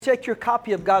Take your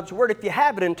copy of God's Word, if you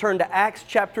have it, and turn to Acts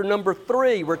chapter number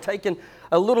 3. We're taking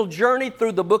a little journey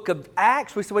through the book of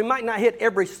Acts. We said we might not hit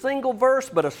every single verse,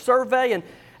 but a survey. And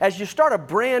as you start a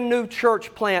brand new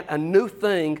church plant, a new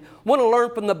thing, want to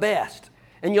learn from the best.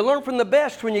 And you learn from the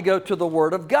best when you go to the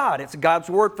Word of God. It's God's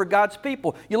Word for God's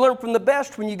people. You learn from the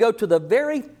best when you go to the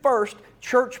very first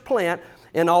church plant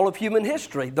in all of human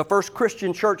history, the first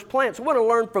Christian church plants. We want to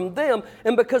learn from them,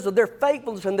 and because of their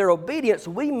faithfulness and their obedience,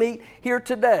 we meet here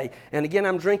today. And again,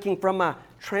 I'm drinking from my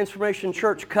Transformation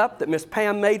Church cup that Miss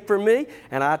Pam made for me,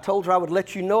 and I told her I would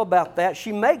let you know about that.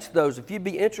 She makes those. If you'd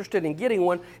be interested in getting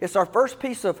one, it's our first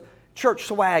piece of church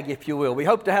swag, if you will. We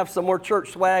hope to have some more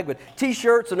church swag with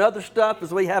T-shirts and other stuff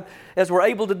as we're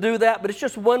able to do that. But it's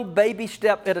just one baby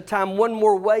step at a time, one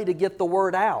more way to get the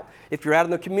word out. If you're out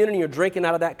in the community, you're drinking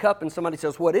out of that cup, and somebody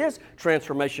says, "What is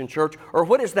Transformation Church?" Or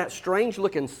 "What is that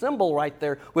strange-looking symbol right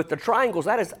there with the triangles?"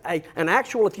 That is an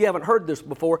actual, if you haven't heard this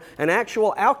before, an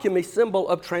actual alchemy symbol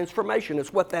of transformation.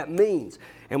 It's what that means.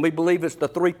 And we believe it's the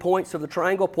 3 points of the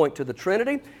triangle point to the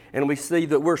Trinity. And we see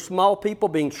that we're small people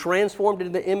being transformed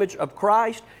into the image of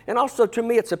Christ. And also, to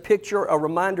me, it's a picture, a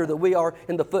reminder that we are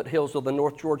in the foothills of the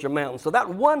North Georgia mountains. So that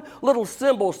one little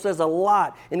symbol says a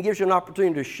lot and gives you an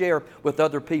opportunity to share with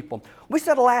other people. We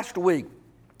said last week,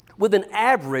 with an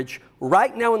average,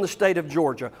 right now in the state of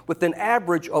Georgia, with an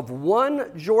average of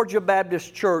one Georgia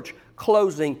Baptist church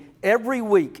closing every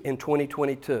week in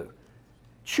 2022.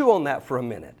 Chew on that for a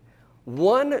minute.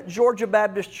 One Georgia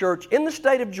Baptist church in the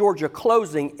state of Georgia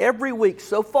closing every week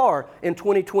so far in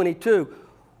 2022.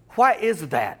 Why is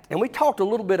that? And we talked a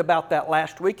little bit about that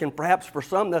last week, and perhaps for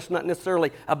some that's not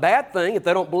necessarily a bad thing. If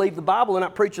they don't believe the Bible, they're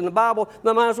not preaching the Bible,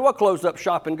 they might as well close up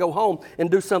shop and go home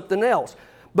and do something else.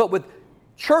 But with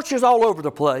churches all over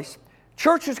the place,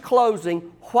 churches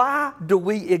closing, why do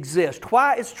we exist?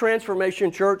 Why is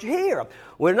Transformation Church here?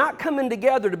 We're not coming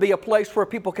together to be a place where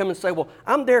people come and say, "Well,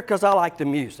 I'm there because I like the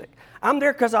music. I'm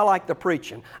there because I like the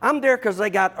preaching. I'm there because they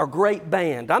got a great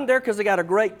band. I'm there because they got a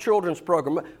great children's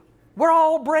program." We're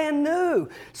all brand new.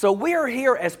 So we're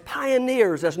here as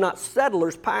pioneers, as not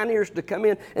settlers, pioneers to come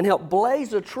in and help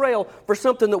blaze a trail for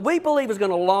something that we believe is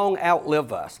going to long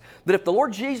outlive us. That if the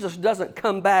Lord Jesus doesn't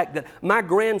come back, that my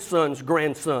grandson's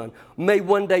grandson may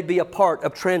one day be a part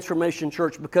of Transformation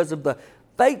Church because of the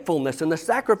faithfulness and the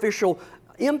sacrificial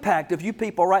impact of you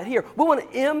people right here. We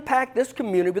want to impact this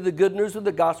community with the good news of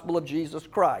the gospel of Jesus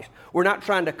Christ. We're not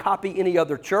trying to copy any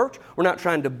other church. We're not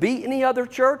trying to be any other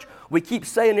church. We keep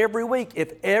saying every week,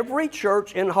 if every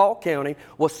church in Hall County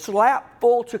was slap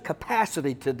full to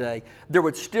capacity today, there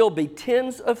would still be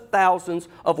tens of thousands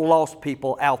of lost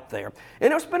people out there.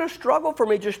 And it's been a struggle for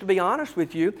me, just to be honest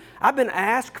with you. I've been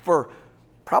asked for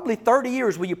probably 30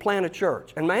 years, will you plant a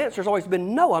church? And my answer has always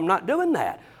been, no, I'm not doing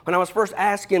that. When I was first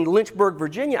asked in Lynchburg,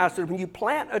 Virginia, I said, when you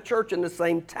plant a church in the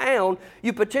same town,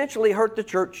 you potentially hurt the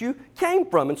church you came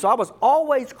from. And so I was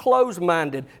always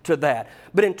closed-minded to that.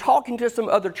 But in talking to some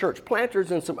other church planters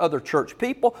and some other church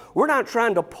people, we're not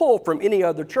trying to pull from any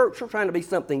other church. We're trying to be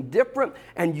something different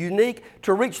and unique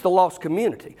to reach the lost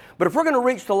community. But if we're going to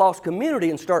reach the lost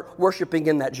community and start worshiping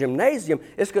in that gymnasium,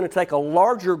 it's going to take a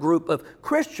larger group of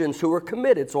Christians who are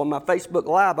committed. So on my Facebook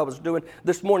Live I was doing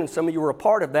this morning, some of you were a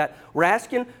part of that, we're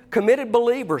asking committed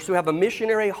believers who have a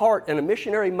missionary heart and a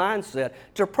missionary mindset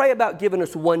to pray about giving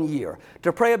us 1 year,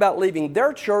 to pray about leaving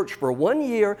their church for 1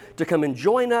 year to come and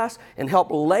join us and help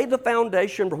lay the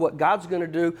foundation for what God's going to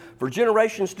do for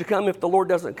generations to come if the Lord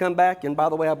doesn't come back. And by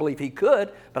the way, I believe He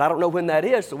could, but I don't know when that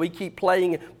is. So we keep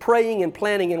praying and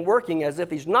planning and working as if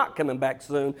He's not coming back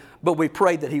soon, but we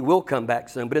pray that He will come back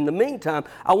soon. But in the meantime,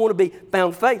 I want to be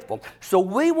found faithful. So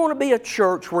we want to be a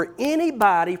church where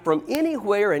anybody from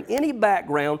anywhere and any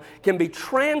background can be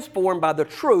transformed by the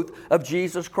truth of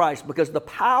Jesus Christ, because the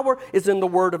power is in the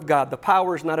Word of God. The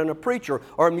power is not in a preacher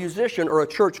or a musician or a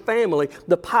church family.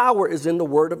 The power is in the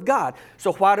Word of God.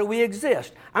 So why do we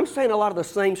exist? I'm saying a lot of the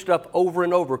same stuff over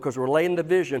and over because we're laying the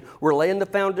vision. We're laying the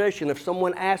foundation. If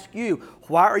someone asks you,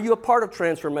 why are you a part of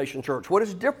Transformation Church? What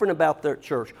is different about their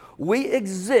church? We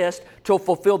exist to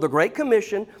fulfill the Great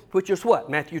Commission, which is what?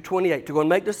 Matthew 28, to go and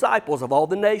make disciples of all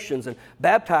the nations and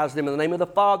baptize them in the name of the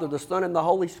Father, the Son, and the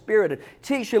Holy Spirit, and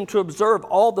teach them to observe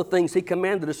all the things He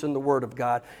commanded us in the Word of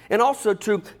God, and also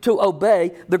to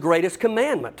obey the greatest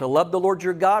commandment, to love the Lord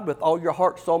your God with all your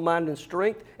heart, soul, mind, and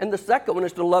strength. And the second one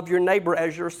is to love your neighbor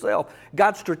as yourself.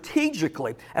 God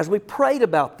strategically, as we prayed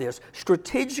about this,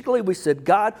 strategically we said,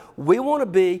 God, we want to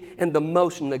be in the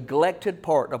most neglected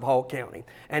part of Hall County.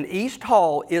 And East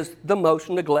Hall is the most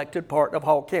neglected part of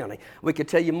Hall County. We could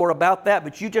tell you more about that,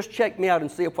 but you just check me out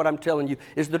and see if what I'm telling you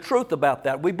is the truth about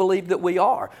that. We believe that we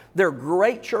are. There are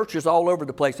great churches all over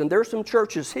the place, and there are some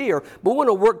churches here, but we want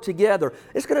to work together.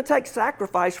 It's going to take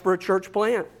sacrifice for a church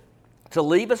plant. To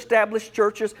leave established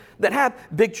churches that have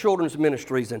big children's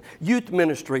ministries and youth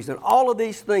ministries and all of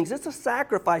these things. It's a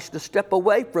sacrifice to step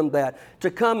away from that, to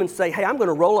come and say, hey, I'm going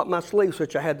to roll up my sleeves,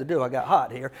 which I had to do. I got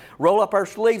hot here. Roll up our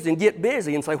sleeves and get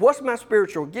busy and say, what's my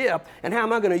spiritual gift and how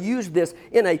am I going to use this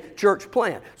in a church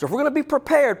plant? So if we're going to be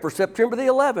prepared for September the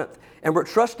 11th and we're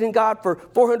trusting God for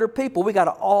 400 people, we got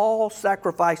to all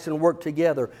sacrifice and work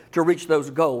together to reach those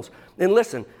goals. And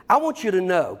listen, I want you to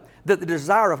know that the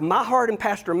desire of my heart and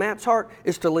Pastor Matt's heart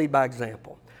is to lead by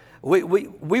example.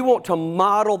 We want to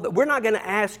model that. We're not going to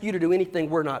ask you to do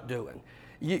anything we're not doing.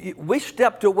 We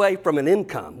stepped away from an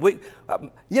income.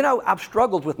 I've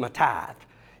struggled with my tithe,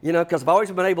 because I've always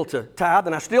been able to tithe,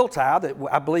 and I still tithe.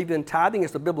 I believe in tithing.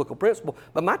 It's a biblical principle.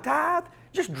 But my tithe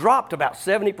just dropped about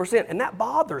 70%, and that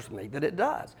bothers me that it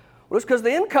does. Well, it's because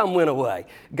the income went away.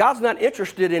 God's not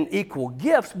interested in equal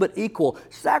gifts, but equal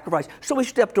sacrifice. So we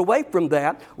stepped away from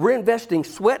that. We're investing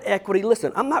sweat equity.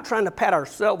 Listen, I'm not trying to pat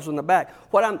ourselves on the back.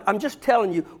 I'm just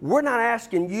telling you, we're not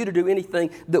asking you to do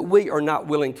anything that we are not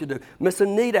willing to do. Miss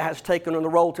Anita has taken on the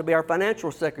role to be our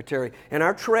financial secretary and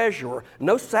our treasurer.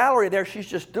 No salary there. She's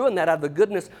just doing that out of the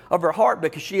goodness of her heart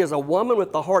because she is a woman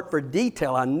with a heart for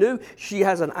detail. I knew she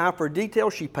has an eye for detail.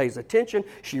 She pays attention.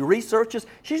 She researches.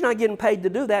 She's not getting paid to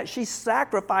do that. She's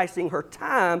sacrificing her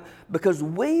time because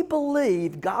we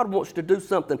believe God wants to do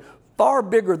something far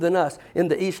bigger than us in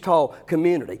the East Hall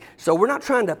community. So we're not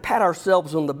trying to pat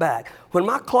ourselves on the back. When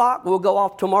my clock will go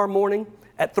off tomorrow morning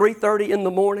at 3:30 in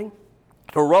the morning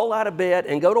to roll out of bed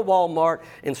and go to Walmart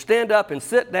and stand up and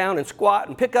sit down and squat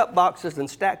and pick up boxes and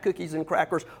stack cookies and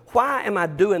crackers, why am I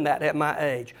doing that at my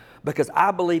age? Because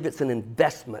I believe it's an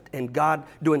investment in God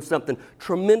doing something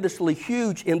tremendously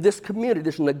huge in this community,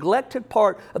 this neglected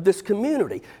part of this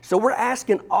community. So we're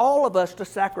asking all of us to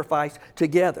sacrifice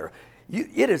together.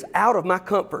 It is out of my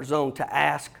comfort zone to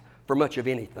ask for much of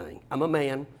anything. I'm a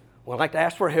man. I like to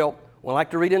ask for help. I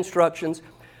like to read instructions.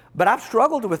 But I've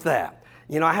struggled with that.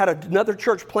 I had another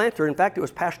church planter. In fact, it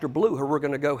was Pastor Blue who we're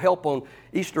going to go help on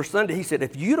Easter Sunday. He said,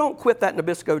 if you don't quit that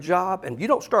Nabisco job and you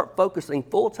don't start focusing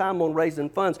full-time on raising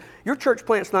funds, your church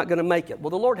plant's not going to make it.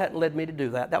 Well, the Lord hadn't led me to do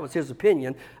that. That was his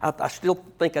opinion. I still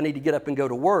think I need to get up and go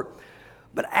to work.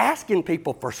 But asking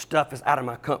people for stuff is out of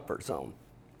my comfort zone.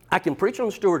 I can preach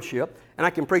on stewardship and I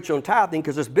can preach on tithing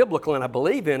because it's biblical and I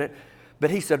believe in it. But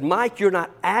he said, Mike, you're not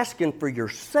asking for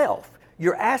yourself.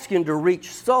 You're asking to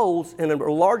reach souls in a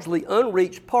largely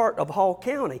unreached part of Hall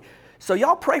County. So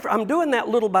y'all pray for, I'm doing that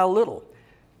little by little.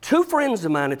 2 friends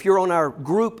of mine, if you're on our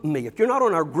Group Me, if you're not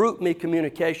on our Group Me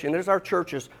communication, it is our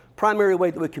church's primary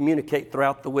way that we communicate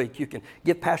throughout the week. You can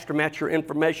give Pastor Matt your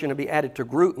information and be added to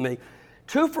Group Me.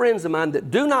 2 friends of mine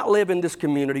that do not live in this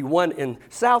community, one in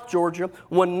South Georgia,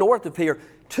 one north of here,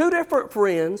 2 different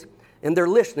friends, and they're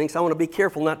listening, so I want to be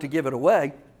careful not to give it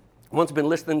away. One's been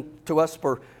listening to us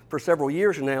for several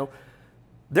years now.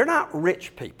 They're not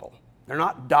rich people. They're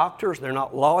not doctors. They're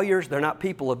not lawyers. They're not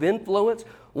people of influence.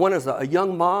 One is a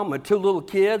young mom with 2 little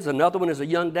kids. Another one is a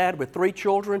young dad with 3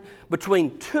 children.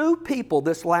 Between 2 people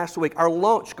this last week, our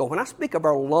launch goal, when I speak of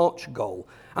our launch goal,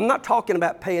 I'm not talking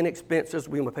about paying expenses.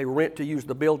 We want to pay rent to use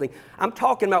the building. I'm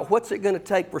talking about what's it going to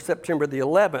take for September the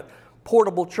 11th.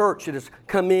 Portable Church that has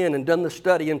come in and done the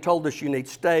study and told us you need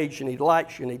stage, you need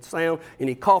lights, you need sound, you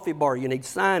need coffee bar, you need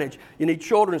signage, you need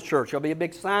children's church. There'll be a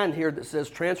big sign here that says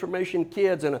Transformation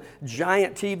Kids and a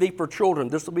giant TV for children.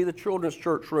 This will be the children's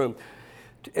church room.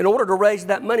 In order to raise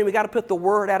that money, we got to put the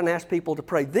word out and ask people to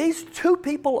pray. These 2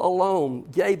 people alone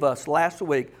gave us last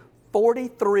week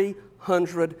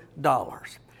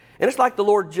 $4,300. And it's like the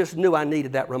Lord just knew I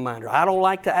needed that reminder. I don't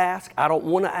like to ask. I don't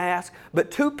want to ask. But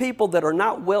 2 people that are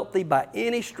not wealthy by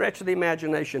any stretch of the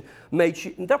imagination,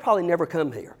 they'll probably never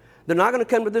come here. They're not going to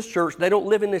come to this church. They don't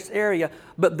live in this area,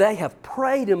 but they have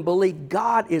prayed and believed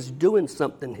God is doing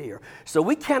something here. So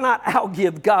we cannot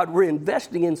outgive God. We're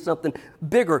investing in something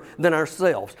bigger than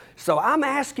ourselves. So I'm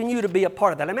asking you to be a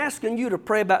part of that. I'm asking you to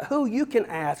pray about who you can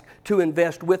ask to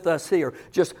invest with us here.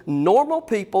 Just normal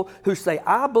people who say,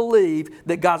 I believe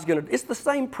that God's going to. It's the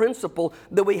same principle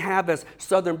that we have as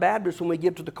Southern Baptists when we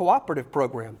give to the cooperative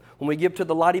program, when we give to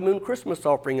the Lottie Moon Christmas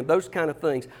offering and those kind of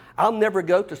things. I'll never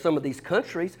go to some of these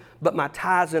countries, but my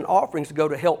tithes and offerings go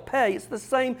to help pay. It's the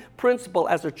same principle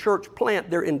as a church plant.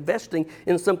 They're investing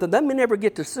in something they may never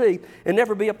get to see and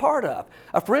never be a part of.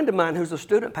 A friend of mine who's a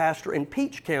student pastor in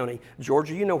Peach County,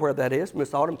 Georgia, you know where that is,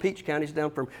 Miss Autumn. Peach County's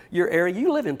down from your area.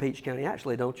 You live in Peach County,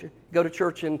 actually, don't you? Go to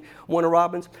church in Warner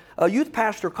Robins. A youth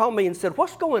pastor called me and said,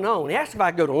 what's going on? He asked if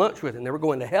I'd go to lunch with him. They were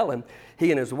going to Helen,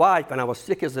 he and his wife, and I was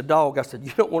sick as a dog. I said,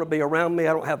 you don't want to be around me?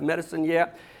 I don't have medicine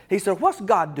yet. He said, what's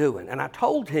God doing? And I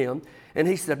told him, and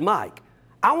he said, Mike,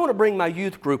 I want to bring my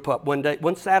youth group up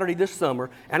one Saturday this summer,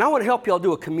 and I want to help y'all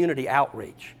do a community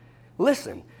outreach.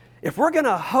 Listen, if we're going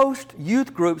to host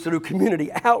youth groups that do community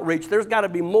outreach, there's got to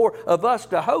be more of us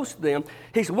to host them.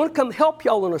 He said, I want to come help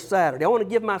y'all on a Saturday. I want to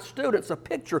give my students a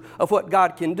picture of what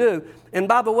God can do. And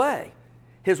by the way,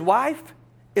 his wife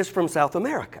is from South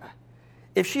America.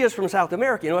 If she is from South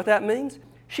America, you know what that means?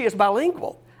 She is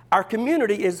bilingual. Our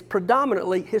community is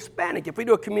predominantly Hispanic. If we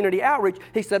do a community outreach,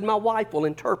 he said, my wife will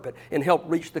interpret and help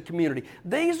reach the community.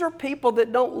 These are people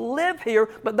that don't live here,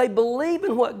 but they believe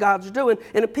in what God's doing.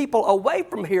 And if people away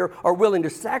from here are willing to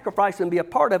sacrifice and be a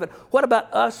part of it, what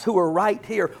about us who are right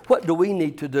here? What do we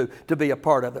need to do to be a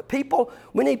part of it?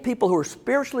 We need people who are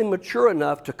spiritually mature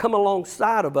enough to come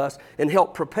alongside of us and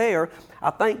help prepare. I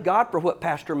thank God for what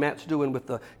Pastor Matt's doing with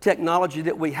the technology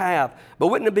that we have. But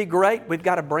wouldn't it be great? We've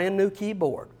got a brand new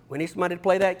keyboard. We need somebody to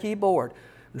play that keyboard.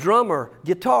 Drummer,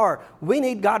 guitar. We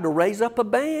need God to raise up a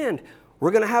band.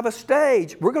 We're going to have a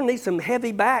stage. We're going to need some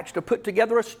heavy backs to put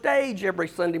together a stage every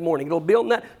Sunday morning. It'll be on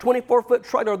that 24-foot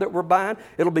trailer that we're buying.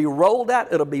 It'll be rolled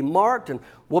out. It'll be marked, and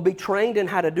we'll be trained in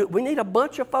how to do it. We need a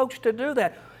bunch of folks to do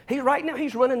that. Right now,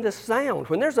 he's running the sound.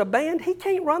 When there's a band, he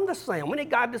can't run the sound. We need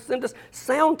God to send us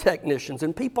sound technicians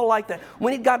and people like that.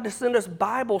 We need God to send us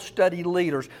Bible study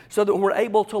leaders so that we're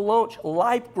able to launch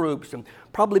life groups and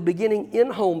probably beginning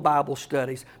in-home Bible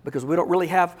studies, because we don't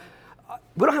have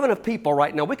enough people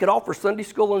right now. We could offer Sunday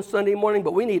school on Sunday morning,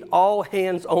 but we need all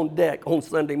hands on deck on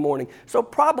Sunday morning. So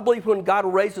probably when God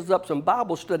raises up some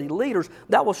Bible study leaders,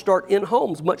 that will start in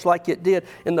homes, much like it did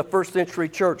in the first century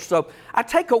church. So I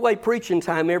take away preaching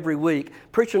time every week,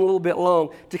 preaching a little bit long,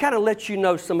 to kind of let you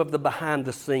know some of the behind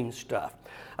the scenes stuff.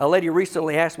 A lady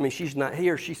recently asked me, she's not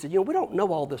here, she said, we don't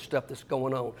know all this stuff that's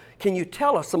going on. Can you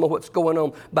tell us some of what's going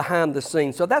on behind the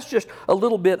scenes? So that's just a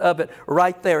little bit of it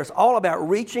right there. It's all about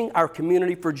reaching our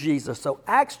community for Jesus. So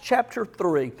Acts chapter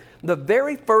 3, the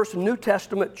very first New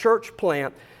Testament church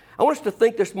plant, I want us to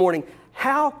think this morning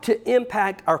how to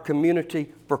impact our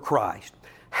community for Christ.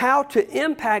 How to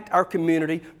impact our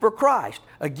community for Christ.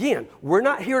 Again, we're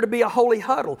not here to be a holy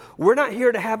huddle. We're not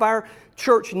here to have our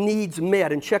church needs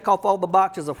met and check off all the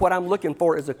boxes of what I'm looking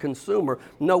for as a consumer.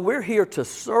 No, we're here to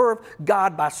serve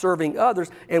God by serving others,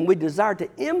 and we desire to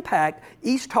impact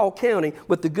East Hall County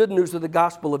with the good news of the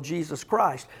gospel of Jesus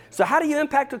Christ. So how do you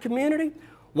impact a community?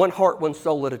 One heart, one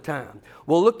soul at a time.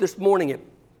 We'll look this morning at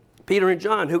Peter and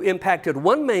John, who impacted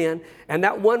one man, and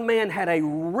that one man had a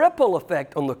ripple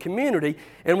effect on the community.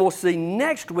 And we'll see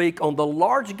next week on the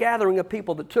large gathering of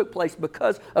people that took place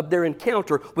because of their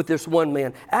encounter with this one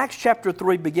man. Acts chapter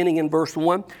 3, beginning in verse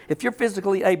 1. If you're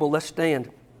physically able, let's stand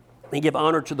and give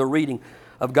honor to the reading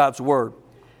of God's Word.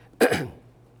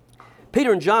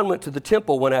 Peter and John went to the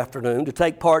temple one afternoon to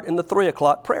take part in the 3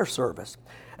 o'clock prayer service.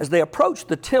 As they approached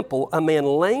the temple, a man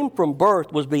lame from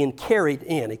birth was being carried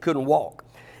in. He couldn't walk.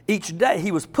 Each day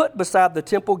he was put beside the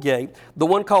temple gate, the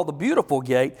one called the Beautiful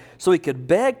Gate, so he could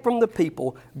beg from the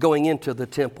people going into the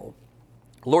temple.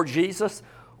 Lord Jesus,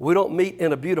 we don't meet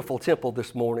in a beautiful temple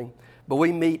this morning, but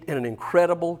we meet in an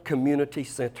incredible community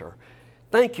center.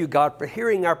 Thank you, God, for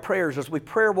hearing our prayers as we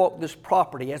prayer walk this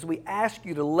property, as we ask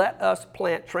you to let us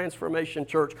plant Transformation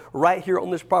Church right here on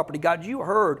this property. God, you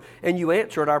heard and you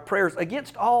answered our prayers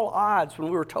against all odds when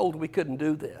we were told we couldn't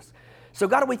do this. So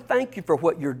God, we thank you for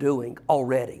what you're doing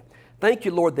already. Thank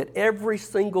you, Lord, that every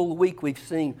single week we've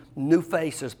seen new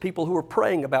faces, people who are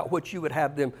praying about what you would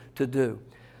have them to do.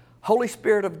 Holy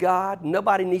Spirit of God,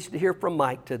 nobody needs to hear from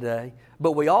Mike today,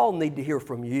 but we all need to hear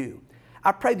from you.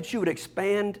 I pray that you would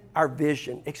expand our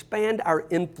vision, expand our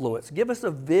influence. Give us a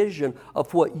vision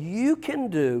of what you can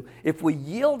do if we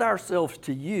yield ourselves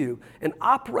to you and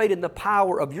operate in the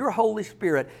power of your Holy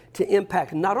Spirit to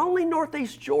impact not only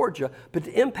Northeast Georgia, but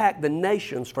to impact the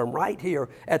nations from right here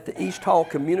at the East Hall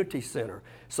Community Center.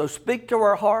 So speak to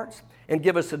our hearts and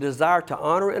give us a desire to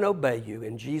honor and obey you.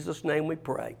 In Jesus' name we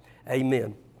pray.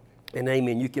 Amen and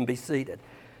amen. You can be seated.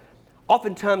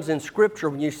 Oftentimes in Scripture,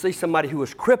 when you see somebody who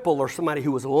was crippled or somebody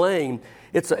who was lame,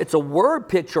 it's a word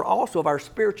picture also of our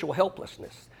spiritual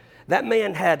helplessness. That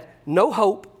man had no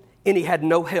hope and he had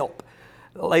no help.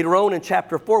 Later on in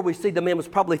chapter 4, we see the man was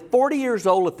probably 40 years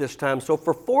old at this time. So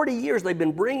for 40 years, they've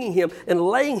been bringing him and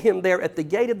laying him there at the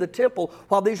gate of the temple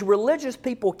while these religious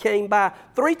people came by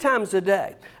 3 times a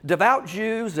day. Devout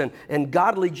Jews and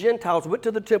godly Gentiles went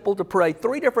to the temple to pray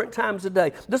 3 different times a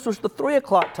day. This was the 3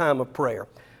 o'clock time of prayer.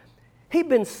 He'd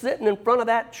been sitting in front of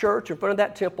that church, in front of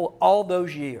that temple all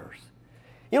those years.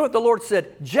 You know what the Lord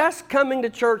said? Just coming to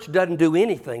church doesn't do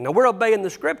anything. Now, we're obeying the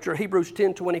scripture, Hebrews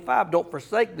 10:25. Don't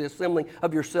forsake the assembling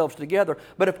of yourselves together.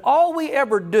 But if all we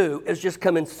ever do is just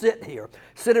come and sit here,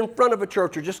 sit in front of a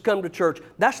church or just come to church,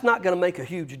 that's not going to make a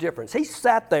huge difference. He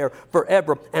sat there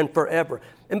forever and forever.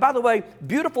 And by the way,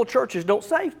 beautiful churches don't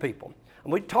save people.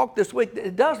 And we talked this week,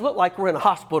 it does look like we're in a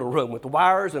hospital room with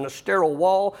wires and a sterile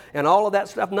wall and all of that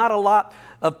stuff. Not a lot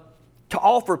to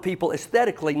offer people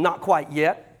aesthetically, not quite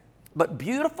yet. But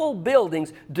beautiful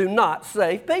buildings do not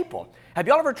save people. Have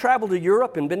y'all ever traveled to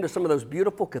Europe and been to some of those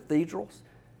beautiful cathedrals?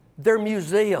 They're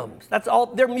museums. That's all.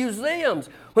 They're museums.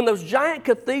 When those giant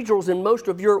cathedrals in most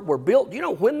of Europe were built, do you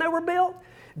know when they were built?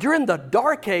 During the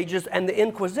Dark Ages and the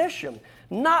Inquisition.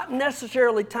 Not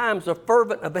necessarily times of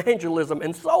fervent evangelism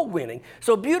and soul winning.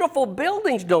 So beautiful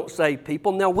buildings don't save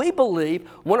people. Now we believe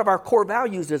one of our core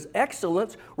values is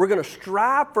excellence. We're going to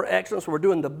strive for excellence. We're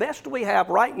doing the best we have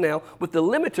right now with the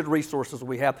limited resources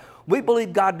we have. We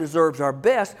believe God deserves our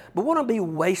best, but we want to be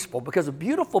wasteful because a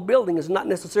beautiful building is not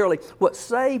necessarily what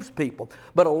saves people.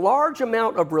 But a large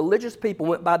amount of religious people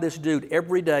went by this dude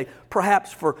every day,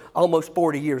 perhaps for almost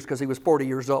 40 years because he was 40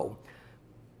 years old.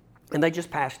 And they just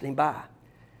passed him by.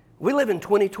 We live in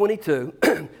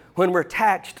 2022 when we're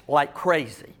taxed like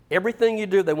crazy. Everything you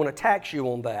do, they want to tax you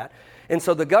on that. And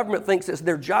so the government thinks it's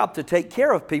their job to take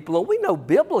care of people. And we know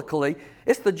biblically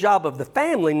it's the job of the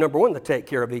family, number one, to take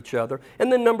care of each other.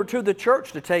 And then number 2, the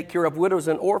church to take care of widows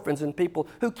and orphans and people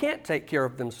who can't take care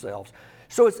of themselves.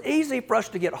 So it's easy for us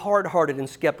to get hard-hearted and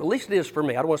skeptical. At least it is for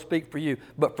me. I don't want to speak for you,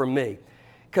 but for me.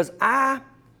 Because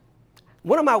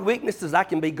one of my weaknesses, I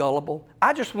can be gullible.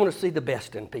 I just want to see the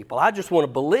best in people. I just want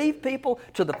to believe people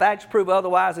till the facts prove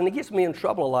otherwise, and it gets me in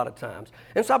trouble a lot of times.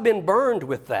 And so I've been burned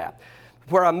with that.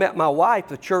 Where I met my wife,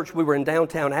 the church, we were in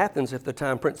downtown Athens at the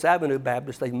time, Prince Avenue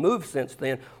Baptist. They've moved since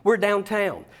then. We're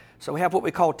downtown. So we have what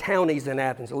we call townies in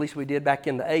Athens, at least we did back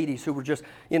in the 80s, who were just,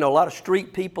 a lot of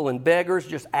street people and beggars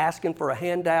just asking for a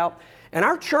handout. And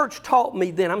our church taught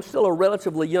me then, I'm still a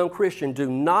relatively young Christian, do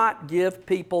not give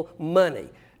people money.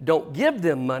 Don't give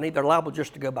them money. They're liable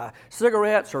just to go buy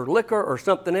cigarettes or liquor or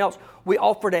something else. We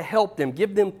offer to help them,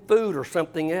 give them food or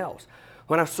something else.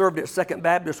 When I served at Second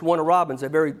Baptist Warner Robins,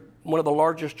 one of the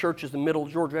largest churches in Middle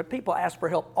Georgia, people ask for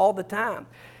help all the time.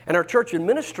 And our church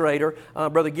administrator,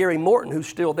 Brother Gary Morton, who's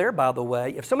still there, by the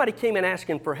way, if somebody came in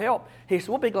asking for help, he said,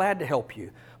 we'll be glad to help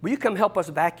you. Will you come help us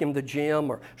vacuum the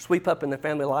gym or sweep up in the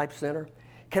Family Life Center?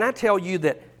 Can I tell you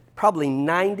that probably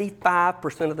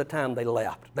 95% of the time they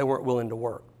left. They weren't willing to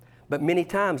work. But many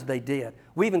times they did.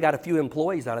 We even got a few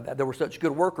employees out of that. They were such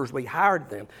good workers, we hired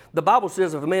them. The Bible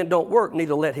says if a man don't work,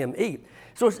 neither let him eat.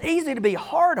 So it's easy to be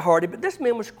hard-hearted, but this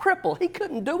man was crippled. He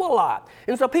couldn't do a lot.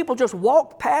 And so people just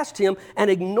walked past him and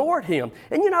ignored him.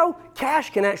 And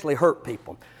cash can actually hurt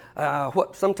people.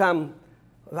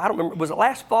 I don't remember, was it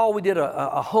last fall we did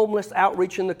a homeless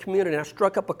outreach in the community, and I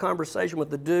struck up a conversation with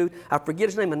the dude. I forget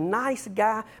his name, a nice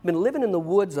guy, been living in the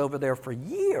woods over there for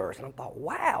years. And I thought,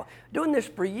 wow, doing this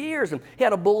for years. And he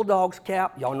had a Bulldogs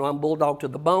cap. Y'all know I'm Bulldog to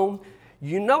the bone.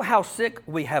 You know how sick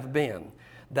we have been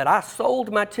that I sold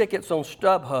my tickets on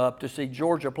StubHub to see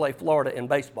Georgia play Florida in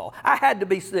baseball. I had to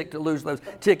be sick to lose those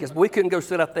tickets, but we couldn't go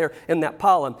sit up there in that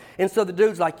pollen. And so the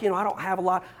dude's like, I don't have a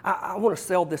lot. I want to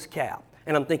sell this cap.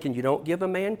 And I'm thinking, you don't give a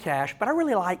man cash, but I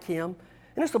really like him.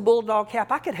 And it's a Bulldog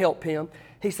cap. I could help him.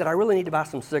 He said, I really need to buy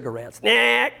some cigarettes.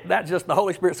 Nah, that's just the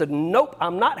Holy Spirit said, nope,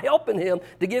 I'm not helping him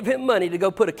to give him money to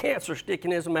go put a cancer stick in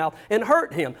his mouth and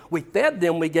hurt him. We fed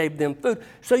them, we gave them food.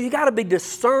 So you got to be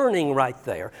discerning right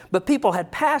there. But people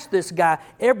had passed this guy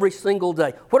every single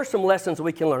day. What are some lessons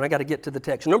we can learn? I got to get to the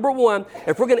text. Number one,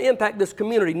 if we're going to impact this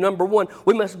community,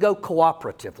 we must go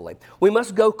cooperatively. We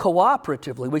must go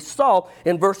cooperatively. We saw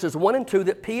in verses 1 and 2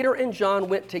 that Peter and John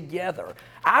went together.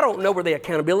 I don't know, were they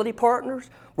accountability partners?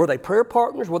 Were they prayer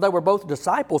partners? Well, they were both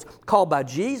disciples called by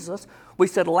Jesus. We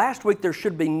said last week there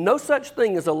should be no such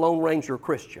thing as a Lone Ranger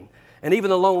Christian. And even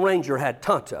the Lone Ranger had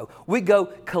Tonto. We go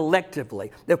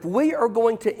collectively. If we are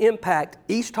going to impact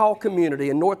East Hall community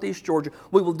in Northeast Georgia,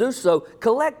 we will do so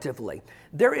collectively.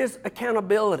 There is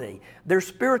accountability. There's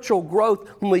spiritual growth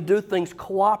when we do things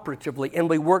cooperatively and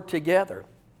we work together.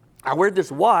 I wear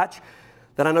this watch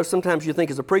that I know sometimes you think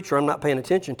as a preacher I'm not paying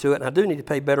attention to it, and I do need to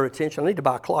pay better attention. I need to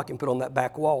buy a clock and put on that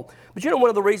back wall. But one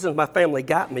of the reasons my family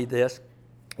got me this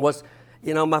was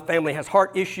You know, my family has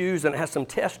heart issues and it has some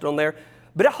tests on there,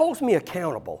 but it holds me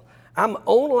accountable. I'm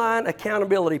online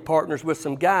accountability partners with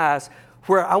some guys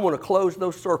where I want to close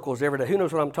those circles every day. Who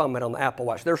knows what I'm talking about on the Apple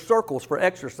Watch? They're circles for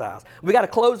exercise. We got to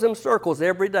close them circles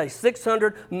every day,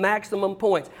 600 maximum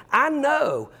points. I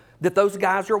know that those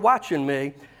guys are watching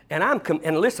me,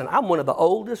 and listen, I'm one of the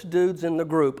oldest dudes in the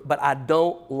group, but I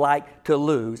don't like to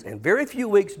lose, and very few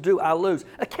weeks do I lose.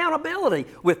 Accountability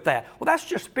with that. Well, that's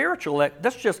just spiritual,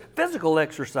 that's just physical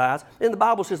exercise, and the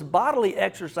Bible says bodily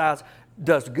exercise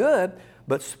does good,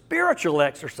 but spiritual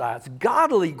exercise,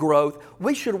 godly growth,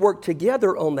 we should work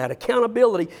together on that.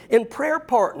 Accountability and prayer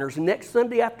partners. Next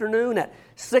Sunday afternoon at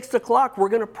 6 o'clock, we're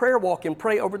going to prayer walk and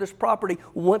pray over this property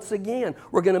once again.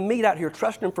 We're going to meet out here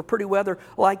trusting for pretty weather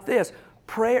like this.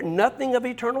 Prayer, nothing of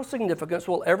eternal significance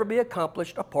will ever be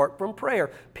accomplished apart from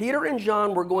prayer. Peter and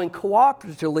John were going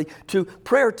cooperatively to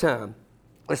prayer time.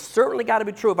 It's certainly got to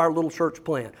be true of our little church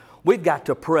plant. We've got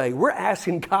to pray. We're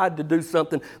asking God to do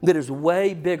something that is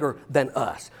way bigger than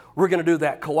us. We're going to do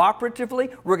that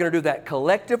cooperatively. We're going to do that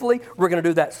collectively. We're going to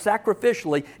do that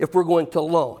sacrificially if we're going to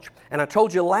launch. And I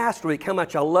told you last week how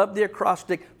much I love the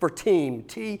acrostic for TEAM,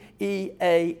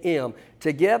 T-E-A-M.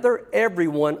 Together,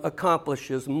 everyone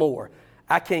accomplishes more.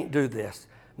 I can't do this.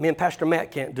 Me and Pastor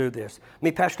Matt can't do this.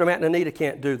 Me, Pastor Matt, and Anita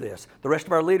can't do this. The rest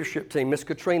of our leadership team, Miss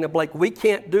Katrina Blake, we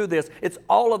can't do this. It's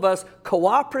all of us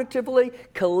cooperatively,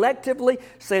 collectively,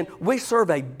 saying we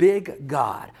serve a big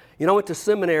God. You know, I went to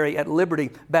seminary at Liberty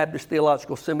Baptist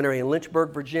Theological Seminary in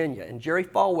Lynchburg, Virginia, and Jerry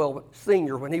Falwell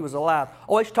Sr., when he was alive,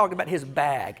 always talked about his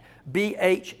bag,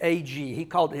 B-H-A-G. He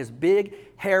called it his big,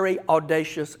 hairy,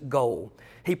 audacious goal.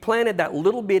 He planted that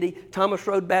little bitty Thomas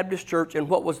Road Baptist Church in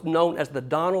what was known as the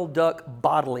Donald Duck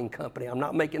Bottling Company. I'm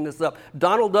not making this up.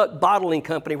 Donald Duck Bottling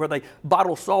Company, where they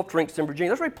bottle soft drinks in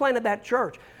Virginia. That's where he planted that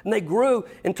church. And they grew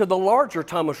into the larger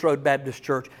Thomas Road Baptist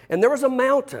Church. And there was a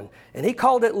mountain, and he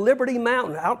called it Liberty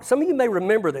Mountain. Some of you may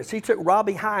remember this. He took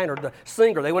Robbie Hiner, the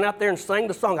singer. They went out there and sang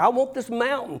the song, I Want This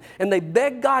Mountain. And they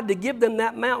begged God to give them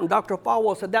that mountain. Dr.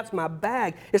 Falwell said, that's my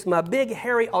bag. It's my big,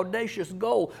 hairy, audacious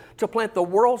goal to plant the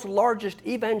world's largest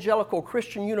evangelical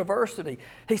Christian university.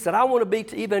 He said, I want to be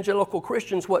to evangelical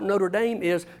Christians what Notre Dame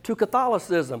is to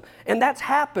Catholicism. And that's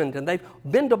happened, and they've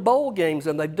been to bowl games,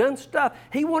 and they've done stuff.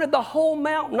 He wanted the whole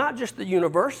mountain, not just the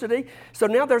university. So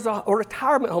now there's a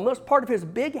retirement home. That's part of his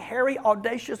big, hairy,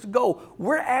 audacious goal.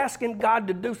 We're asking God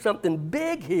to do something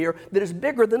big here that is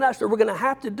bigger than us, so we're going to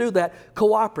have to do that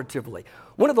cooperatively.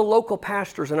 One of the local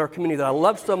pastors in our community that I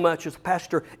love so much is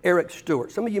Pastor Eric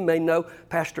Stewart. Some of you may know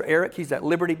Pastor Eric. He's at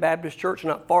Liberty Baptist Church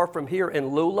not far from here in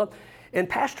Lula. And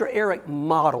Pastor Eric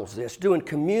models this, doing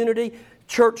community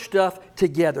church stuff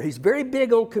together. He's very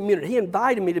big on community. He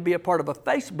invited me to be a part of a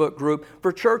Facebook group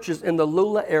for churches in the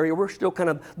Lula area. We're still kind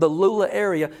of the Lula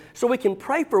area, so we can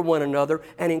pray for one another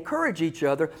and encourage each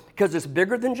other, because it's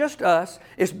bigger than just us.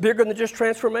 It's bigger than just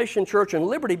Transformation Church and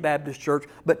Liberty Baptist Church,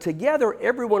 but together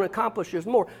everyone accomplishes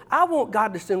more. I want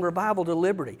God to send revival to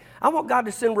Liberty. I want God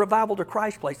to send revival to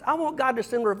Christ Place. I want God to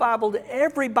send revival to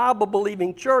every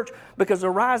Bible-believing church, because a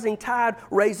rising tide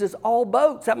raises all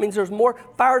boats. That means there's more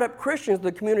fired-up Christians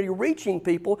the community reaching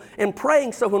people and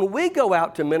praying, so when we go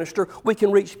out to minister, we can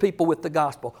reach people with the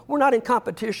gospel. We're not in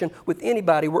competition with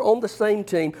anybody. We're on the same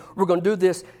team. We're going to do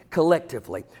this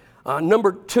collectively.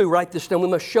 Number 2, write this down. We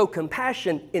must show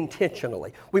compassion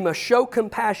intentionally. We must show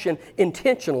compassion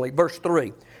intentionally. Verse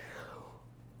 3.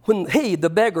 When he,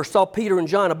 the beggar, saw Peter and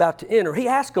John about to enter, he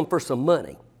asked them for some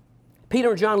money.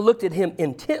 Peter and John looked at him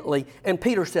intently, and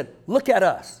Peter said, look at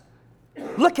us.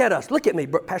 Look at us. Look at me.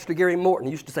 Pastor Gary Morton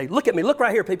used to say, look at me. Look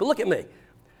right here, people. Look at me.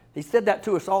 He said that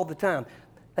to us all the time.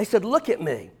 They said, look at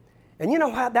me. And you know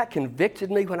how that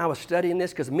convicted me when I was studying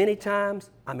this? Because many times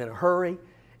I'm in a hurry,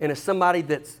 and it's somebody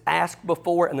that's asked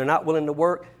before and they're not willing to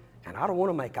work, and I don't want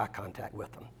to make eye contact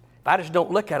with them. If I just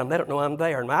don't look at them, they don't know I'm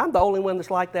there. And I'm the only one that's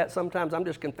like that sometimes. I'm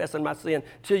just confessing my sin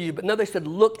to you. But no, they said,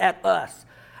 look at us.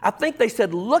 I think they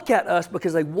said, look at us,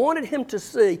 because they wanted him to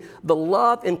see the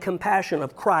love and compassion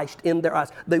of Christ in their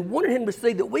eyes. They wanted him to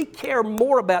see that we care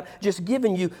more about just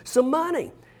giving you some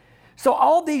money. So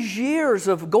all these years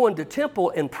of going to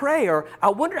temple and prayer, I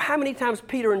wonder how many times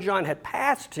Peter and John had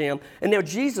passed him, and now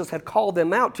Jesus had called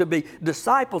them out to be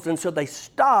disciples, and so they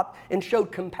stopped and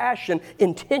showed compassion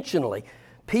intentionally.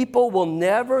 People will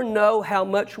never know how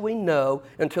much we know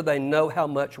until they know how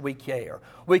much we care.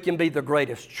 We can be the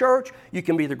greatest church. You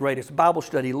can be the greatest Bible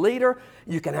study leader.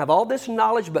 You can have all this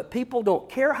knowledge, but people don't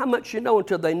care how much you know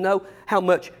until they know how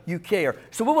much you care.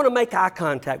 So we want to make eye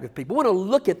contact with people. We want to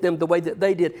look at them the way that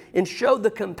they did and show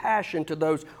the compassion to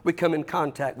those we come in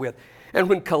contact with. And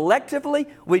when collectively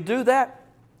we do that,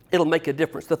 It'll make a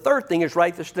difference. The third thing is,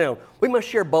 write this down. We must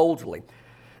share boldly.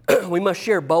 We must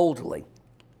share boldly.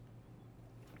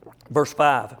 Verse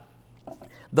 5.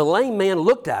 The lame man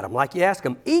looked at him, like he asked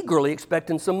him, eagerly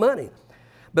expecting some money.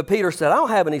 But Peter said, I don't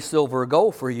have any silver or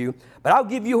gold for you, but I'll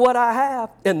give you what I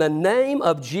have. In the name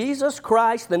of Jesus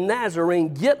Christ the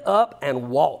Nazarene, get up and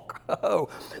walk. Oh,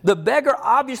 the beggar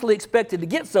obviously expected to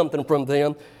get something from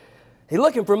them. He's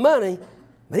looking for money,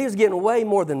 but he was getting way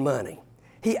more than money.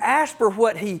 He asked for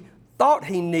what he thought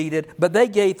he needed, but they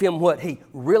gave him what he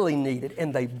really needed,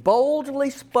 and they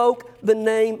boldly spoke the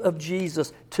name of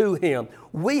Jesus to him.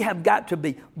 We have got to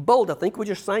be bold. I think we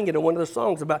just sang it in one of the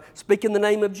songs about speaking the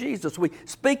name of Jesus. We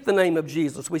speak the name of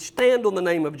Jesus. We stand on the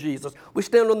name of Jesus. We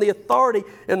stand on the authority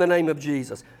in the name of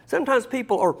Jesus. Sometimes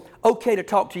people are okay to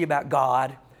talk to you about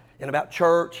God and about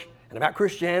church and about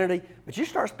Christianity, but you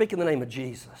start speaking the name of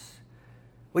Jesus.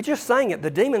 We just sang it.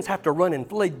 The demons have to run and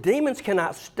flee. Demons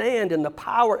cannot stand in the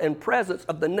power and presence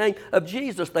of the name of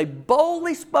Jesus. They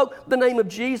boldly spoke the name of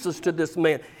Jesus to this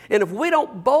man. And if we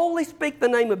don't boldly speak the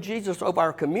name of Jesus over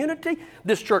our community,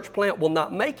 this church plant will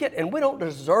not make it, and we don't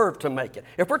deserve to make it.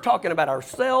 If we're talking about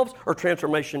ourselves or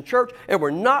Transformation Church and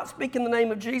we're not speaking the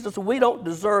name of Jesus, we don't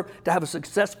deserve to have a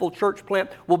successful church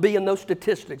plant. We'll be in those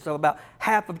statistics of about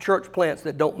half of church plants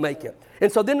that don't make it.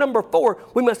 And so then number 4,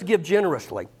 we must give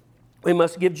generously. We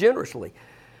must give generously.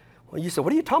 Well, you say,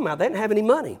 what are you talking about? They didn't have any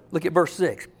money. Look at verse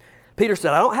 6. Peter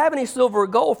said, I don't have any silver or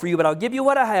gold for you, but I'll give you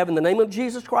what I have in the name of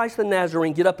Jesus Christ the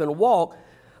Nazarene. Get up and walk.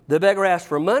 The beggar asked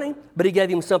for money, but he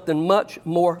gave him something much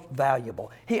more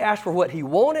valuable. He asked for what he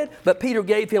wanted, but Peter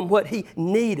gave him what he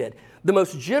needed. The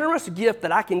most generous gift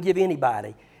that I can give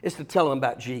anybody is to tell them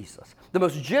about Jesus. The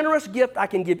most generous gift I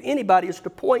can give anybody is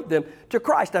to point them to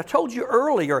Christ. I told you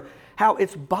earlier how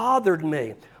it's bothered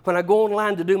me when I go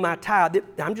online to do my tithe.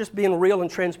 I'm just being real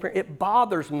and transparent. It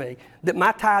bothers me that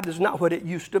my tithe is not what it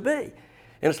used to be.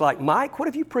 And it's like, Mike, what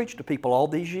have you preached to people all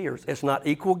these years? It's not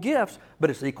equal gifts,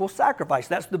 but it's equal sacrifice.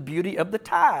 That's the beauty of the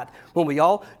tithe. When we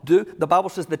all do, the Bible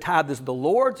says the tithe is the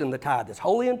Lord's, and the tithe is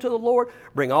holy unto the Lord.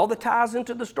 Bring all the tithes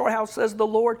into the storehouse, says the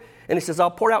Lord. And he says,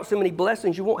 I'll pour out so many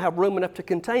blessings, you won't have room enough to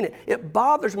contain it. It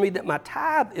bothers me that my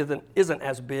tithe isn't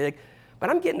as big,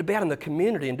 but I'm getting to be out in the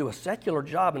community and do a secular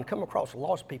job and come across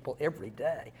lost people every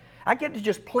day. I get to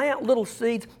just plant little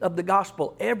seeds of the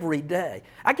gospel every day.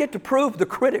 I get to prove the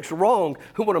critics wrong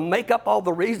who want to make up all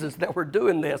the reasons that we're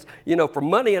doing this, for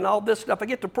money and all this stuff. I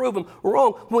get to prove them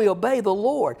wrong when we obey the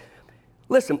Lord.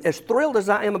 Listen, as thrilled as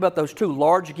I am about those 2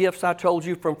 large gifts I told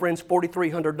you from Friends,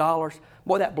 $4,300,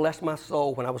 boy, that blessed my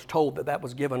soul when I was told that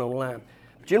was given online.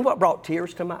 But you know what brought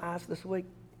tears to my eyes this week?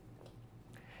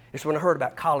 It's when I heard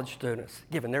about college students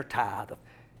giving their tithe of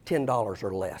 $10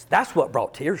 or less. That's what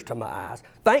brought tears to my eyes.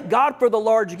 Thank God for the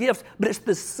large gifts, but it's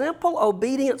the simple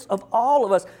obedience of all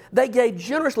of us. They gave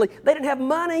generously. They didn't have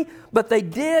money, but they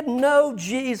did know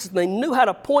Jesus. They knew how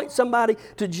to point somebody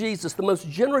to Jesus, the most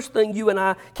generous thing you and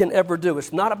I can ever do.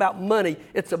 It's not about money,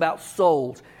 it's about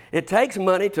souls. It takes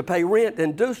money to pay rent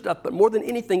and do stuff, but more than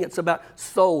anything, it's about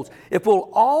souls. If we'll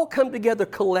all come together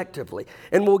collectively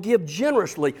and we'll give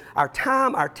generously our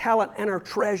time, our talent, and our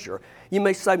treasure. You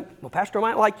may say, well, Pastor, I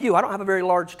might like you. I don't have a very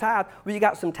large tithe. Well, you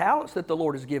got some talents that the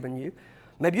Lord has given you.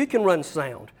 Maybe you can run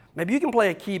sound. Maybe you can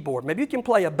play a keyboard. Maybe you can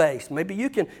play a bass. Maybe you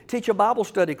can teach a Bible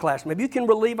study class. Maybe you can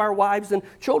relieve our wives in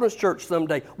children's church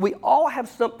someday. We all have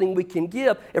something we can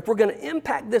give. If we're going to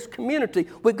impact this community,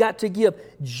 we've got to give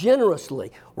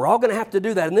generously. We're all going to have to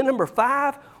do that. And then number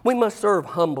 5, we must serve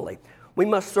humbly. We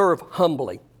must serve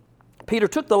humbly. Peter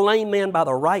took the lame man by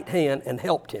the right hand and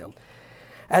helped him.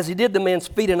 As he did, the man's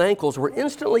feet and ankles were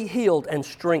instantly healed and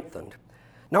strengthened.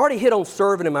 Now, I already hit on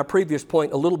serving in my previous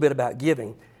point a little bit about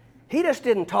giving. He just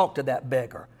didn't talk to that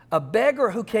beggar. A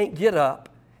beggar who can't get up,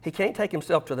 he can't take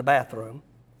himself to the bathroom,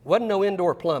 wasn't no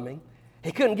indoor plumbing.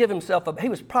 He couldn't give himself up. He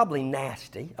was probably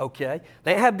nasty, okay?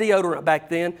 They didn't have deodorant back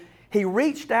then. He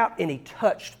reached out and he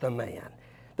touched the man.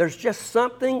 There's just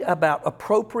something about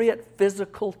appropriate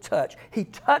physical touch. He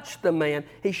touched the man.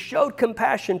 He showed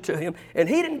compassion to him, and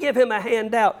he didn't give him a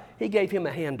hand out. He gave him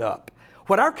a hand up.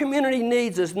 What our community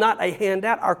needs is not a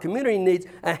handout. Our community needs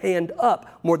a hand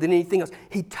up more than anything else.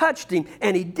 He touched him,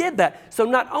 and he did that. So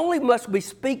not only must we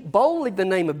speak boldly the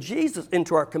name of Jesus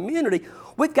into our community,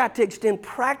 we've got to extend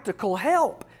practical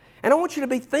help. And I want you to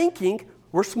be thinking,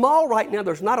 we're small right now.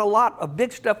 There's not a lot of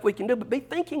big stuff we can do, but be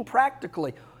thinking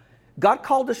practically. God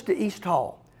called us to East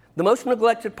Hall, the most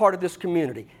neglected part of this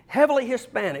community, heavily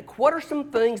Hispanic. What are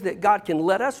some things that God can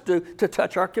let us do to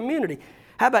touch our community?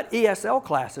 How about ESL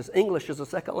classes, English as a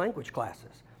second language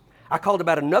classes? I called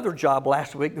about another job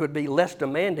last week that would be less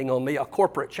demanding on me, a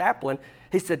corporate chaplain.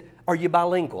 He said, are you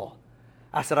bilingual?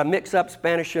 I said, I mix up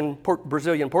Spanish and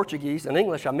Brazilian Portuguese and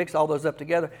English. I mix all those up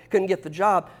together. Couldn't get the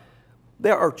job.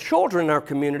 There are children in our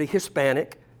community,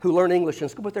 Hispanic, who learn English in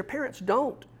school, but their parents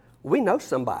don't. We know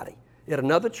somebody at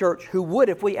another church who would,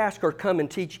 if we asked her to come and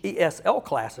teach ESL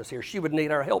classes here, she would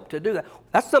need our help to do that.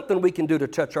 That's something we can do to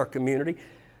touch our community.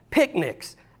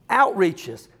 Picnics,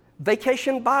 outreaches,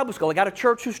 Vacation Bible School. I got a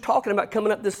church who's talking about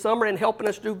coming up this summer and helping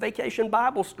us do Vacation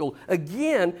Bible School.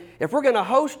 Again, if we're going to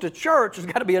host a church, there's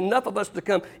got to be enough of us to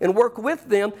come and work with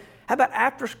them. How about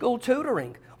after-school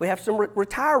tutoring? We have some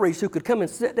retirees who could come and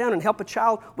sit down and help a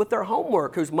child with their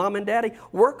homework whose mom and daddy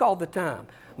work all the time.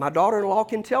 My daughter-in-law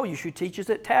can tell you she teaches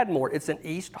at Tadmore. It's an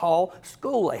East Hall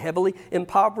school, a heavily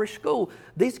impoverished school.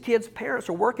 These kids' parents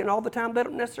are working all the time. They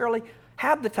don't necessarily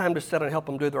have the time to sit and help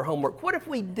them do their homework. What if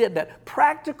we did that?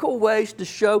 Practical ways to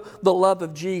show the love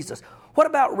of Jesus. What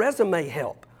about resume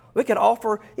help? We could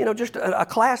offer, just a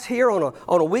class here on a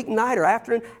weeknight or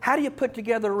afternoon. How do you put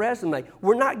together a resume?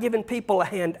 We're not giving people a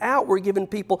hand out. We're giving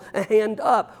people a hand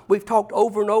up. We've talked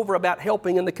over and over about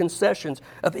helping in the concessions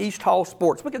of East Hall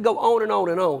Sports. We could go on and on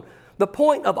and on. The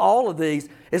point of all of these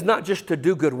is not just to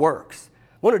do good works.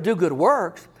 We want to do good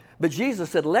works, but Jesus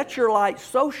said, let your light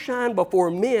so shine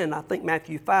before men, I think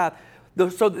Matthew 5,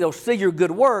 so that they'll see your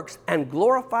good works and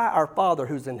glorify our Father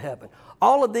who's in heaven.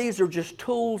 All of these are just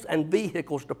tools and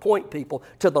vehicles to point people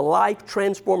to the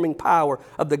life-transforming power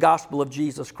of the gospel of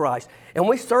Jesus Christ. And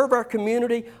we serve our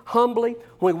community humbly,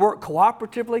 when we work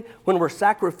cooperatively, when we're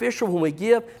sacrificial, when we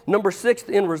give. Number 6,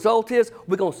 the end result is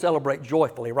we're going to celebrate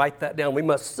joyfully. Write that down. We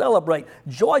must celebrate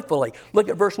joyfully. Look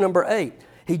at verse number 8.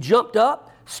 He jumped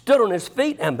up, stood on his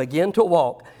feet, and began to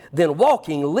walk. Then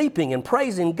walking, leaping, and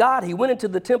praising God, he went into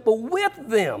the temple with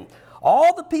them.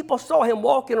 All the people saw him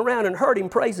walking around and heard him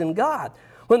praising God.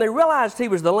 When they realized he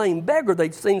was the lame beggar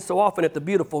they'd seen so often at the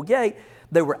beautiful gate,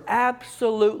 they were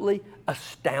absolutely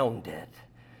astounded.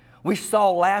 We saw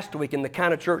last week in the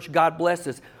kind of church God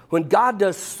blesses, when God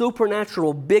does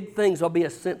supernatural big things, there'll be a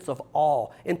sense of awe.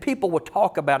 And people will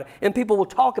talk about it. And people will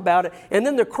talk about it. And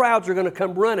then the crowds are going to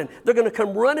come running. They're going to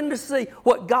come running to see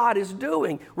what God is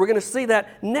doing. We're going to see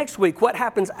that next week. What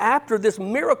happens after this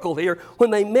miracle here when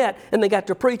they met and they got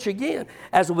to preach again.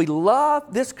 As we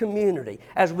love this community,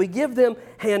 as we give them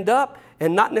hand up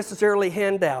and not necessarily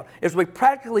hand out, as we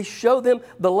practically show them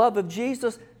the love of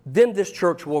Jesus, then this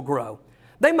church will grow.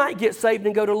 They might get saved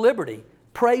and go to Liberty.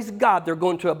 Praise God, they're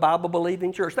going to a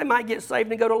Bible-believing church. They might get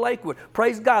saved and go to Lakewood.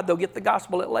 Praise God, they'll get the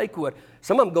gospel at Lakewood.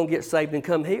 Some of them are going to get saved and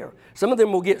come here. Some of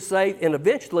them will get saved and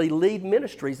eventually lead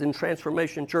ministries in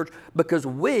Transformation Church because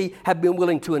we have been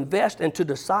willing to invest and to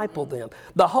disciple them.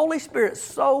 The Holy Spirit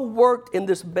so worked in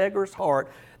this beggar's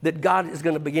heart that God is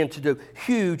going to begin to do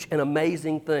huge and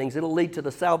amazing things. It'll lead to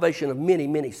the salvation of many,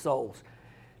 many souls.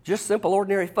 Just simple,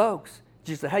 ordinary folks.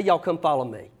 Jesus said, hey, y'all come follow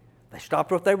me. They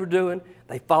stopped what they were doing.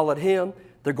 They followed him.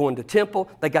 They're going to temple.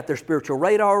 They got their spiritual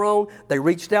radar on. They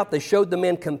reached out. They showed the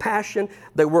men compassion.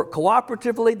 They worked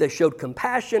cooperatively. They showed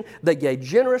compassion. They gave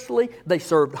generously. They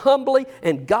served humbly.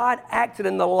 And God acted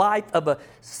in the life of a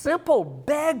simple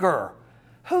beggar.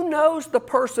 Who knows the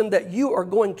person that you are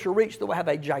going to reach that will have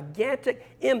a gigantic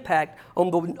impact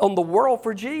on the world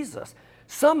for Jesus?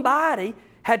 Somebody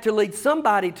had to lead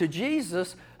somebody to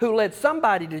Jesus, who led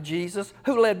somebody to Jesus,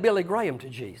 who led Billy Graham to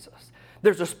Jesus.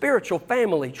 There's a spiritual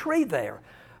family tree there.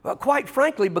 Quite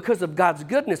frankly, because of God's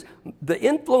goodness, the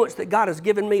influence that God has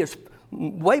given me is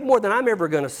way more than I'm ever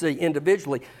going to see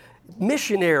individually.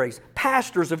 Missionaries,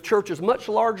 pastors of churches much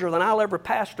larger than I'll ever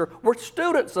pastor were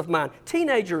students of mine,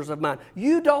 teenagers of mine.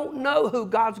 You don't know who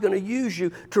God's going to use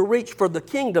you to reach for the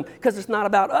kingdom, because it's not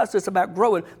about us, it's about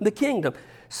growing the kingdom.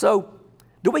 So,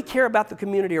 do we care about the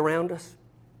community around us?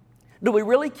 Do we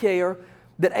really care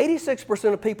that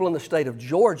 86% of people in the state of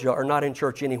Georgia are not in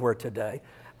church anywhere today?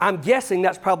 I'm guessing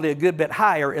that's probably a good bit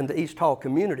higher in the East Hall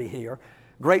community here.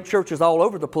 Great churches all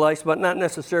over the place, but not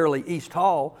necessarily East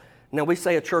Hall. Now, we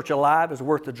say a church alive is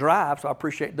worth the drive, so I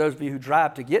appreciate those of you who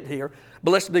drive to get here.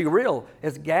 But let's be real.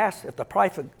 If the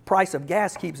price of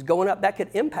gas keeps going up, that could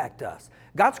impact us.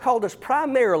 God's called us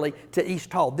primarily to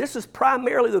East Hall. This is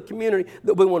primarily the community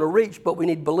that we want to reach, but we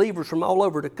need believers from all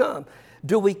over to come.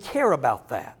 Do we care about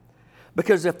that?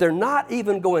 Because if they're not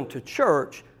even going to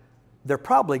church, they're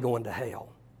probably going to hell.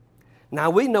 Now,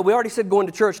 we know, we already said going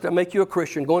to church doesn't make you a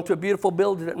Christian. Going to a beautiful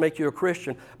building doesn't make you a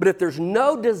Christian. But if there's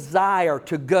no desire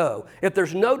to go, if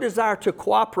there's no desire to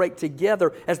cooperate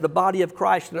together as the body of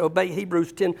Christ and obey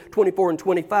Hebrews 10:24 and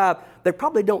 25, they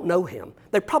probably don't know him.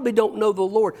 They probably don't know the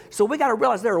Lord. So we got to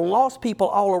realize there are lost people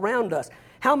all around us.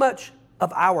 How much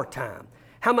of our time,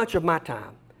 how much of my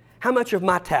time, how much of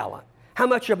my talent, how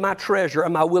much of my treasure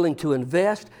am I willing to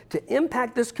invest to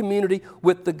impact this community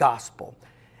with the gospel?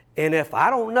 And if I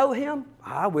don't know Him,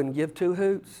 I wouldn't give two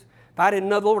hoots. If I didn't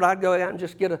know the Lord, I'd go out and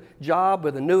just get a job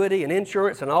with annuity and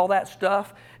insurance and all that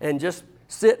stuff and just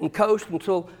sit and coast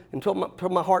until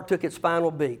my heart took its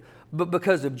final beat. But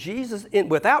because of Jesus,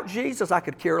 without Jesus, I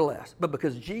could care less. But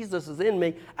because Jesus is in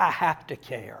me, I have to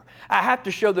care. I have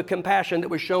to show the compassion that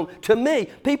was shown to me.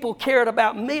 People cared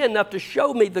about me enough to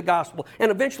show me the gospel and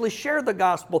eventually share the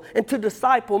gospel and to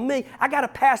disciple me. I got to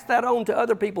pass that on to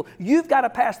other people. You've got to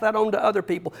pass that on to other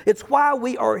people. It's why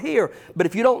we are here. But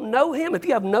if you don't know Him, if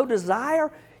you have no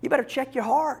desire, you better check your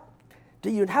heart. Do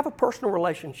you have a personal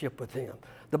relationship with Him?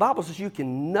 The Bible says you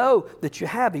can know that you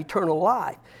have eternal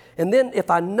life. And then if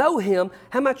I know Him,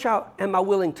 how much am I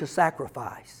willing to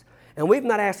sacrifice? And we've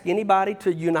not asked anybody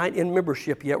to unite in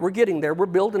membership yet. We're getting there. We're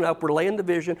building up. We're laying the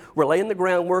vision. We're laying the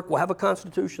groundwork. We'll have a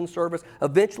constitution service.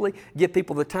 Eventually, give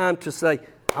people the time to say,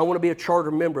 I want to be a charter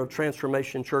member of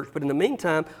Transformation Church. But in the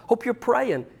meantime, hope you're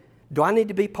praying. Do I need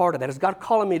to be part of that? Is God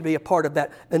calling me to be a part of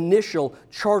that initial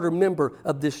charter member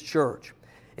of this church?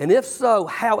 And if so,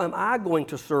 how am I going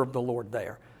to serve the Lord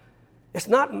there? It's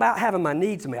not about having my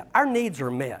needs met. Our needs are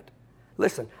met.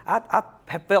 Listen, I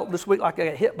have felt this week like I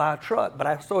got hit by a truck, but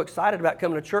I was so excited about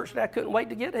coming to church that I couldn't wait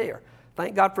to get here.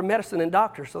 Thank God for medicine and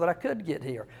doctors so that I could get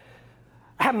here.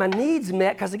 I have my needs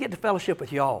met because I get to fellowship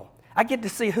with y'all. I get to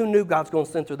see who new God's going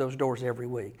to send through those doors every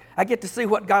week. I get to see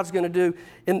what God's going to do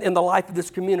in the life of this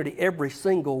community every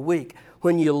single week.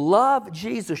 When you love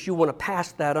Jesus, you want to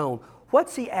pass that on.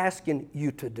 What's He asking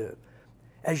you to do?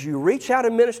 As you reach out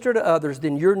and minister to others,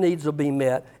 then your needs will be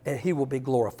met and He will be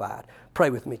glorified. Pray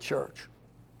with me, church.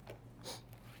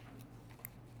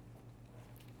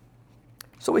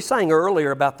 So we sang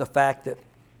earlier about the fact that,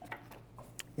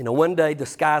 one day the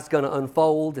sky's going to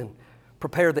unfold and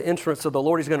prepare the entrance of the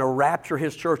Lord. He's going to rapture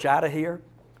His church out of here.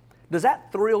 Does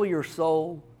that thrill your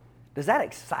soul? Does that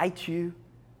excite you?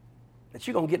 That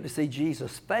you're going to get to see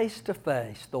Jesus face to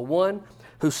face, the one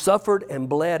who suffered and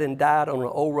bled and died on an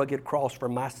old rugged cross for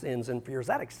my sins and fears.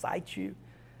 Does that excite you?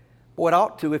 Boy, it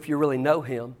ought to if you really know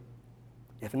Him.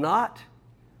 If not,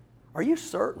 are you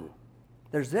certain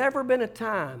there's ever been a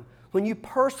time when you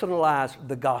personalize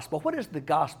the gospel? What is the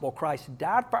gospel? Christ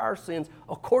died for our sins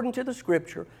according to the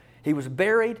Scripture. He was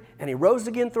buried and He rose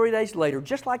again 3 days later,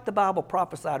 just like the Bible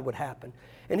prophesied would happen.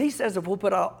 And He says if we'll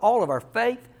put all of our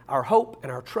faith, our hope,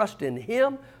 and our trust in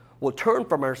Him, we'll turn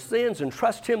from our sins and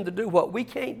trust Him to do what we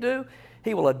can't do,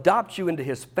 He will adopt you into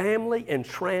His family and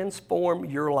transform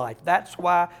your life. That's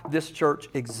why this church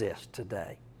exists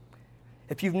today.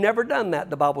 If you've never done that,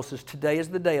 the Bible says today is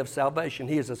the day of salvation.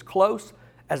 He is as close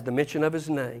as the mention of His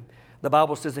name. The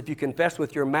Bible says if you confess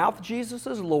with your mouth Jesus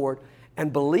is Lord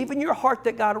and believe in your heart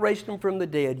that God raised Him from the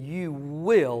dead, you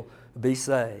will be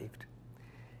saved.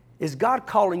 Is God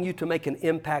calling you to make an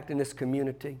impact in this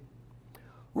community?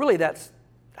 Really, that's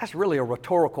really a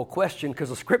rhetorical question because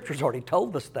the Scripture's already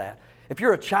told us that. If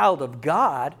you're a child of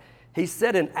God, He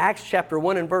said in Acts chapter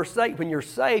 1 and verse 8, when you're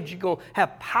saved, you're going to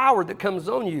have power that comes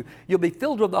on you. You'll be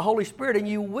filled with the Holy Spirit and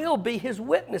you will be His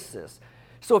witnesses.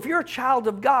 So if you're a child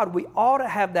of God, we ought to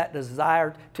have that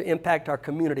desire to impact our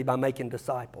community by making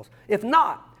disciples. If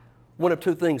not, one of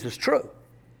two things is true.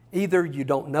 Either you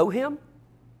don't know Him,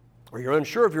 or you're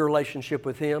unsure of your relationship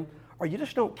with Him, or you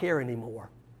just don't care anymore.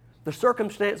 The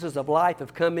circumstances of life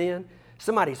have come in.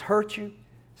 Somebody's hurt you.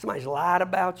 Somebody's lied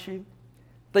about you.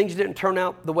 Things didn't turn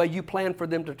out the way you planned for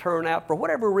them to turn out. For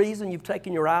whatever reason, you've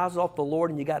taken your eyes off the Lord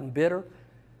and you've gotten bitter.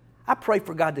 I pray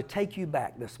for God to take you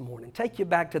back this morning. Take you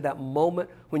back to that moment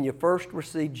when you first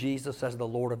received Jesus as the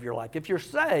Lord of your life. If you're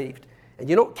saved and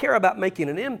you don't care about making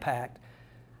an impact,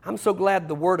 I'm so glad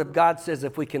the Word of God says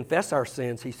if we confess our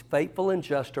sins, He's faithful and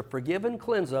just to forgive and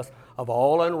cleanse us of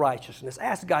all unrighteousness.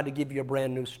 Ask God to give you a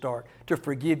brand new start, to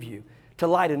forgive you, to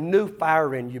light a new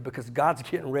fire in you because God's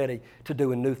getting ready to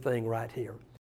do a new thing right here.